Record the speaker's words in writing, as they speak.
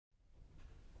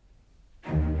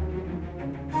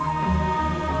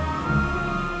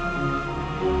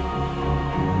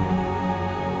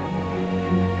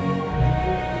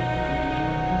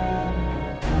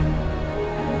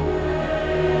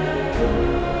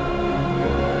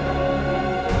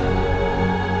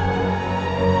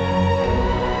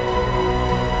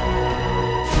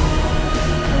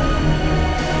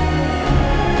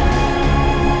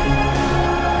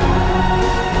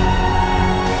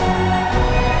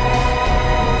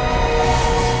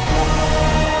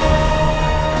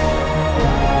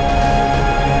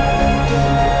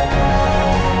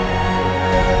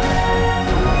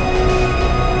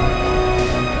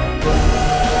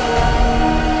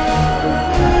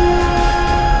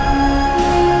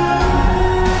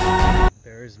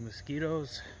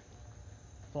mosquitoes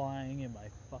flying in my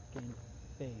fucking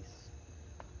face.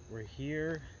 We're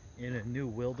here in a new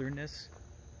wilderness.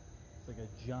 It's like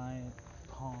a giant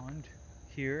pond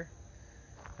here.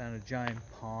 Found a giant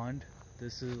pond.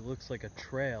 This looks like a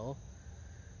trail.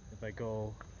 If I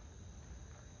go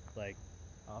like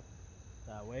up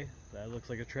that way, that looks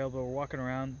like a trail, but we're walking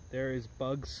around. There is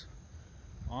bugs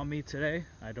on me today.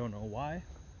 I don't know why,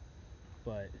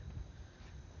 but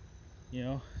you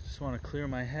know, just want to clear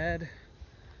my head,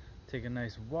 take a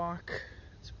nice walk.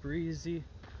 It's breezy,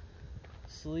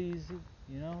 sleazy,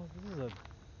 you know.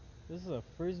 This is a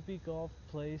frisbee golf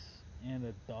place and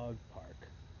a dog park.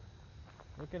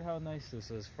 Look at how nice this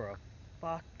is for a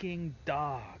fucking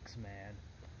dogs, man.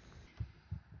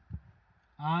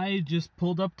 I just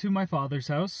pulled up to my father's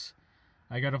house.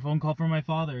 I got a phone call from my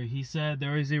father. He said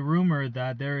there is a rumor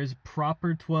that there is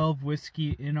Proper 12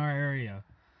 whiskey in our area.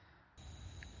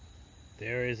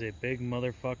 There is a big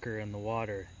motherfucker in the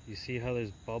water. You see how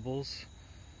there's bubbles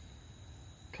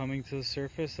coming to the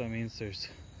surface? That means there's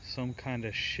some kind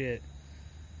of shit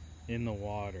in the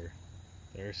water.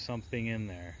 There's something in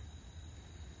there.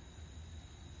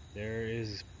 There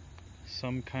is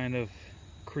some kind of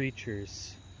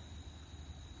creatures.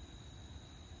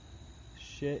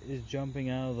 Shit is jumping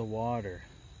out of the water,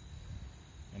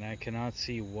 and I cannot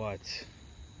see what,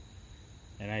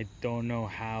 and I don't know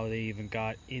how they even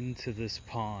got into this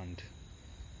pond,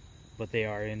 but they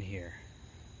are in here.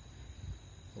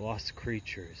 Lost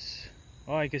creatures.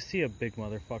 Oh, I can see a big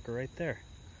motherfucker right there.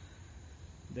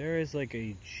 There is like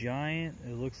a giant,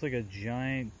 it looks like a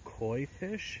giant koi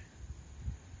fish.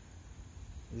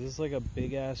 Is this like a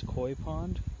big ass koi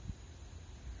pond?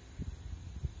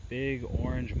 Big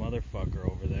orange motherfucker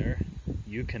over there.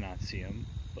 You cannot see him,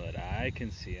 but I can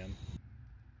see him.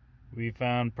 We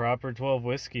found Proper 12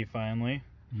 whiskey finally.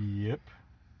 Yep.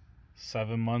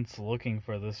 7 months looking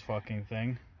for this fucking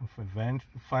thing.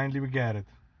 Finally we got it.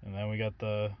 And then we got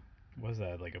the, what is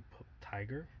that, like a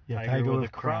tiger? Yeah, tiger with a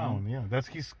crown. Yeah, that's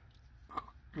his,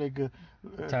 like a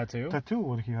tattoo? Tattoo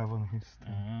what he have on his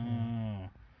thing. Oh.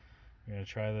 We're gonna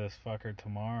try this fucker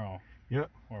tomorrow.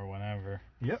 Yep. Or whenever.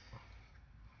 Yep.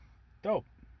 Dope.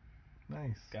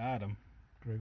 Nice. Got him.